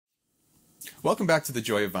Welcome back to The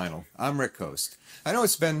Joy of Vinyl. I'm Rick Coste. I know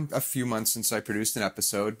it's been a few months since I produced an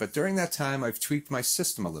episode, but during that time I've tweaked my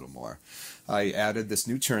system a little more. I added this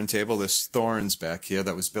new turntable, this Thorns back here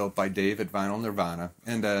that was built by Dave at Vinyl Nirvana,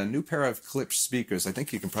 and a new pair of Klipsch speakers. I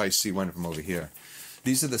think you can probably see one of them over here.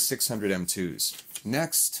 These are the 600 M2s.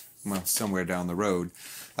 Next, well, somewhere down the road,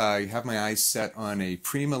 I have my eyes set on a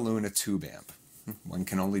Prima Luna tube amp. One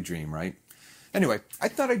can only dream, right? Anyway, I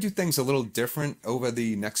thought I'd do things a little different over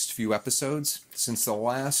the next few episodes. Since the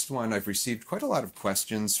last one, I've received quite a lot of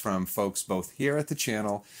questions from folks both here at the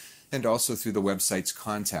channel and also through the website's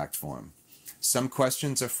contact form. Some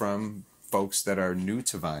questions are from folks that are new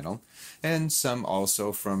to vinyl, and some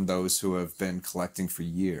also from those who have been collecting for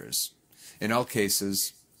years. In all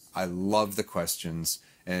cases, I love the questions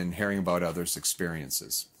and hearing about others'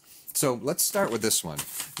 experiences. So let's start with this one.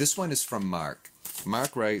 This one is from Mark.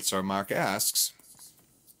 Mark writes, or Mark asks,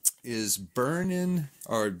 does burn-in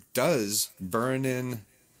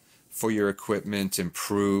for your equipment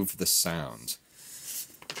improve the sound?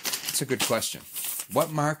 That's a good question.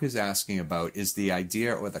 What Mark is asking about is the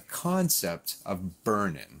idea or the concept of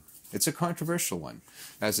burn-in. It's a controversial one,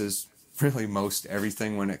 as is really most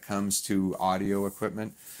everything when it comes to audio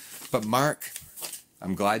equipment. But Mark,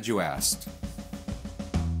 I'm glad you asked.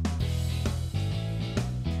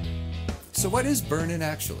 So what is burn-in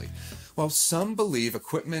actually? Well, some believe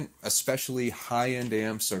equipment, especially high-end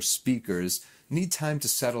amps or speakers, need time to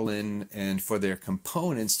settle in and for their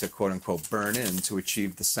components to quote-unquote burn in to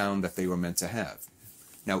achieve the sound that they were meant to have.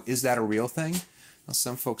 Now, is that a real thing? Well,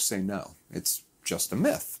 some folks say no. It's just a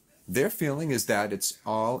myth. Their feeling is that it's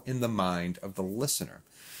all in the mind of the listener.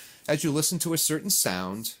 As you listen to a certain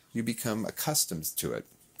sound, you become accustomed to it.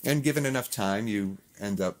 And given enough time, you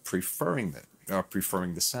end up preferring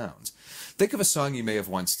the sound. Think of a song you may have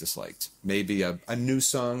once disliked. Maybe a new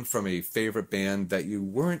song from a favorite band that you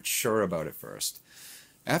weren't sure about at first.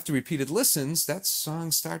 After repeated listens, that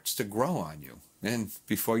song starts to grow on you. And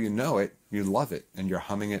before you know it, you love it and you're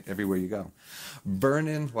humming it everywhere you go.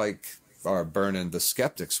 Burn-in, the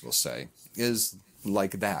skeptics will say, is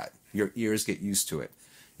like that. Your ears get used to it.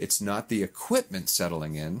 It's not the equipment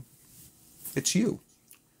settling in, it's you.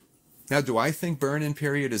 Now, do I think burn-in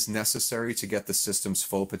period is necessary to get the system's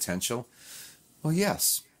full potential? Well,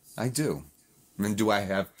 yes, I do. And do I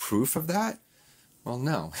have proof of that? Well,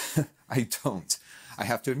 no, I don't. I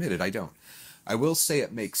have to admit it, I don't. I will say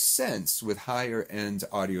it makes sense with higher-end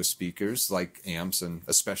audio speakers like amps and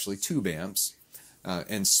especially tube amps,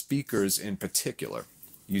 and speakers in particular.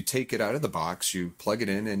 You take it out of the box, you plug it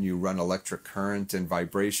in, and you run electric current and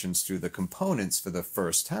vibrations through the components for the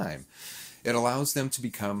first time. It allows them to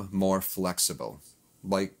become more flexible,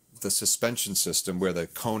 like the suspension system where the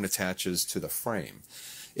cone attaches to the frame.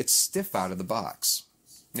 It's stiff out of the box.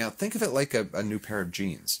 Now think of it like a new pair of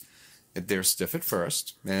jeans. They're stiff at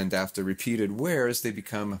first, and after repeated wears, they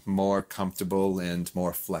become more comfortable and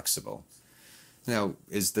more flexible. Now,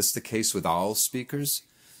 is this the case with all speakers?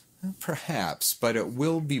 Perhaps, but it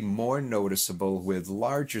will be more noticeable with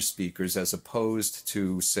larger speakers as opposed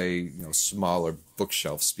to, say, smaller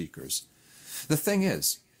bookshelf speakers. The thing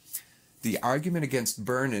is, the argument against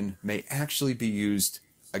burn-in may actually be used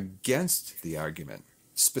against the argument,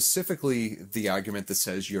 specifically the argument that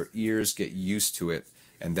says your ears get used to it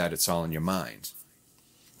and that it's all in your mind.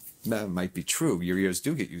 That might be true, your ears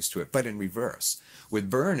do get used to it, but in reverse.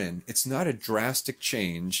 With burn-in, it's not a drastic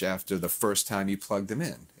change after the first time you plug them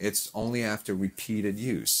in. It's only after repeated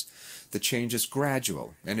use. The change is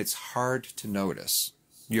gradual, and it's hard to notice.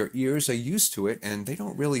 Your ears are used to it, and they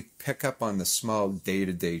don't really pick up on the small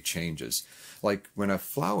day-to-day changes. Like when a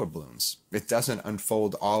flower blooms, it doesn't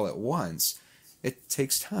unfold all at once. It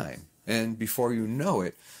takes time, and before you know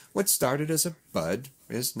it, what started as a bud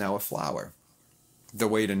is now a flower. The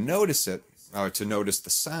way to notice it, or to notice the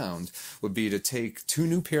sound, would be to take two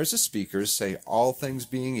new pairs of speakers, say all things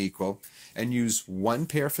being equal, and use one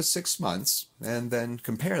pair for 6 months, and then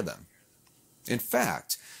compare them. In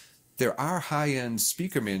fact, there are high-end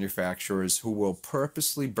speaker manufacturers who will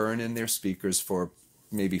purposely burn in their speakers for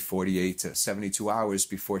maybe 48 to 72 hours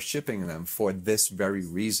before shipping them for this very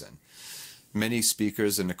reason. Many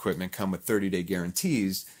speakers and equipment come with 30-day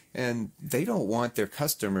guarantees, and they don't want their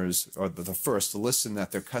customers, or the first listen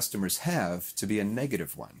that their customers have, to be a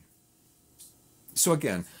negative one. So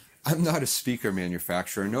again, I'm not a speaker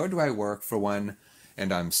manufacturer, nor do I work for one,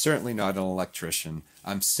 and I'm certainly not an electrician.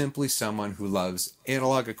 I'm simply someone who loves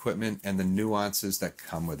analog equipment and the nuances that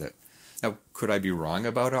come with it. Now, could I be wrong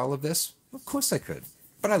about all of this? Of course I could,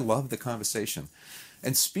 but I love the conversation.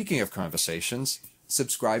 And speaking of conversations,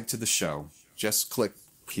 subscribe to the show. Just click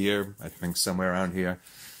here, I think somewhere around here.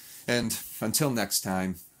 And until next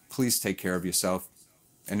time, please take care of yourself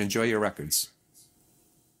and enjoy your records.